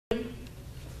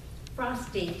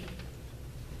Frosty.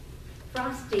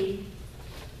 Frosty,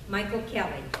 Michael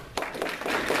Kelly.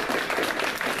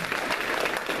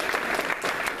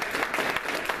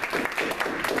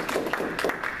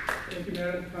 Thank you,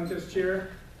 Madam Contest Chair,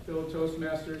 fellow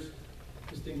Toastmasters,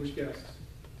 distinguished guests.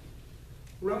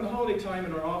 Around the holiday time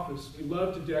in our office, we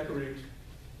love to decorate.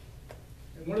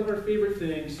 And one of our favorite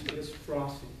things is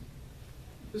Frosty.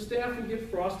 The staff would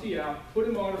get Frosty out, put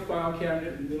him on a file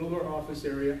cabinet in the middle of our office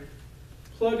area,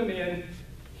 plug him in,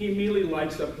 he immediately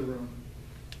lights up the room.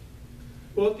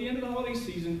 Well, at the end of the holiday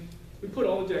season, we put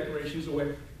all the decorations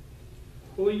away.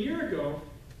 Well, a year ago,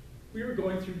 we were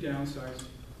going through downsizing.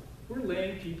 We're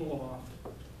laying people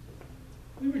off.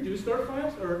 We reduced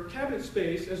our cabinet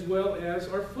space as well as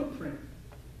our footprint.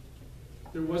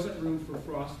 There wasn't room for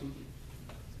Frosty.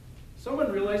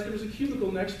 Someone realized there was a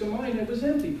cubicle next to mine that was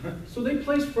empty. So they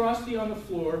placed Frosty on the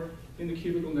floor in the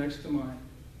cubicle next to mine.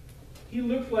 He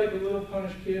looked like a little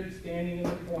punished kid standing in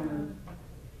the corner.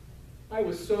 I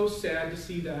was so sad to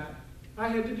see that. I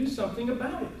had to do something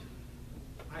about it.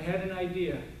 I had an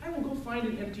idea. I will go find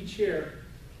an empty chair.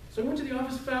 So I went to the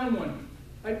office, found one.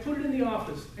 I put it in the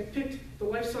office. I picked the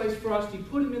life-size Frosty,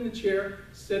 put him in the chair,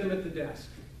 set him at the desk.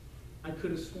 I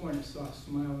could have sworn I saw a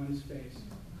smile on his face.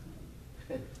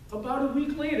 About a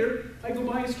week later, I go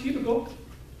by his cubicle.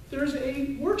 There's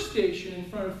a workstation in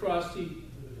front of Frosty.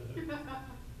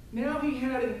 Now he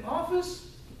had an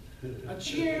office, a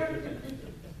chair,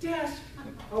 desk,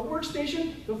 a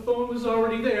workstation. The phone was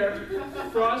already there.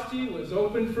 Frosty was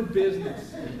open for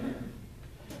business.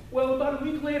 Well, about a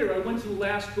week later, I went to the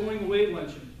last going away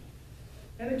luncheon.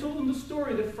 And I told them the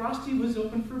story that Frosty was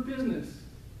open for business.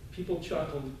 People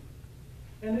chuckled.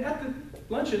 And at the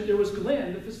luncheon, there was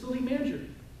Glenn, the facility manager.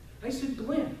 I said,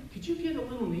 Glenn, could you get a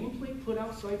little nameplate put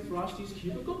outside Frosty's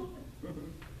cubicle?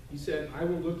 He said, I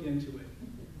will look into it.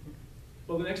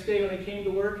 Well, the next day when I came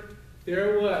to work,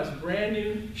 there it was, brand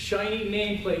new, shiny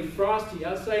nameplate, Frosty,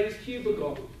 outside his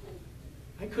cubicle.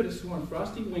 I could have sworn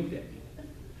Frosty winked at me.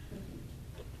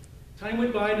 Time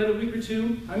went by, another week or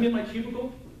two, I'm in my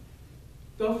cubicle.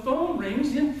 The phone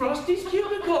rings in Frosty's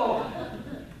cubicle.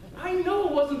 I know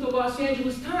it wasn't the Los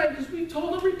Angeles Times because we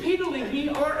told them repeatedly, we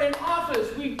are an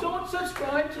office. We don't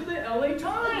subscribe to the LA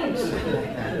Times.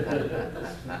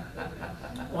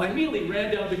 Well, I immediately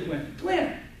ran down to Glenn.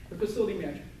 Glenn, the facility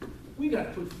manager, we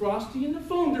got to put Frosty in the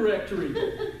phone directory.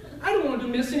 I don't want to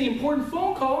miss any important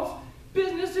phone calls.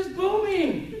 Business is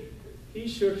booming. He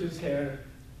shook his head.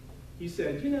 He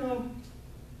said, you know,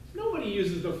 nobody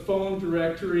uses the phone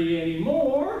directory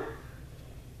anymore.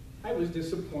 I was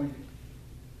disappointed.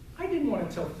 I didn't want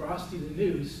to tell Frosty the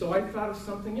news, so I thought of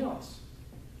something else.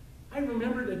 I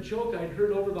remembered a joke I'd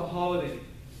heard over the holiday.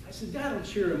 I said, that'll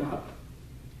cheer him up.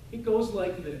 It goes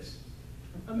like this.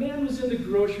 A man was in the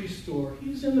grocery store. He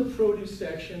was in the produce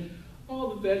section. All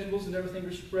the vegetables and everything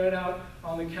were spread out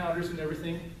on the counters and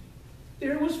everything.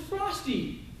 There was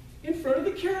Frosty in front of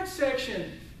the carrot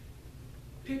section,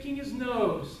 picking his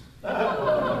nose.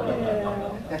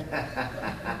 Oh.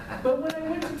 But when I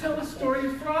went to tell the story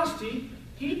of Frosty,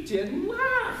 he didn't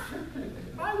laugh.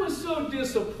 I was so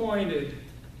disappointed.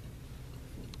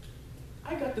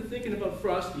 I got to thinking about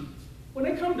Frosty. When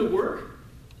I come to work,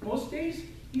 most days,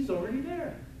 he's already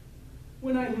there.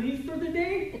 When I leave for the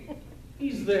day,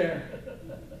 he's there.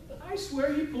 I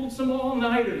swear he pulled some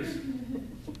all-nighters.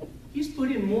 He's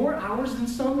put in more hours than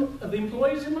some of the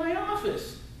employees in my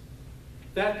office.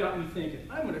 That got me thinking,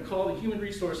 I'm going to call the Human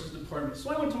Resources Department.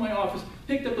 So I went to my office,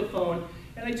 picked up the phone,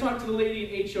 and I talked to the lady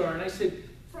in HR, and I said,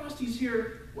 Frosty's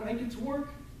here when I get to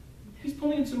work. He's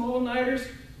pulling in some all-nighters.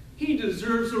 He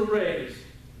deserves a raise.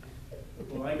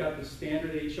 Well, I got the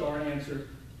standard HR answer,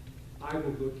 I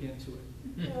will look into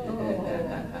it.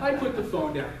 Oh. I put the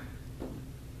phone down.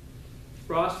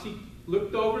 Frosty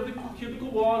looked over the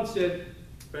cubicle wall and said,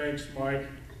 thanks, Mike.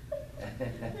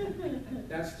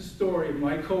 That's the story of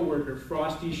my coworker,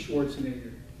 Frosty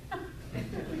Schwarzenegger.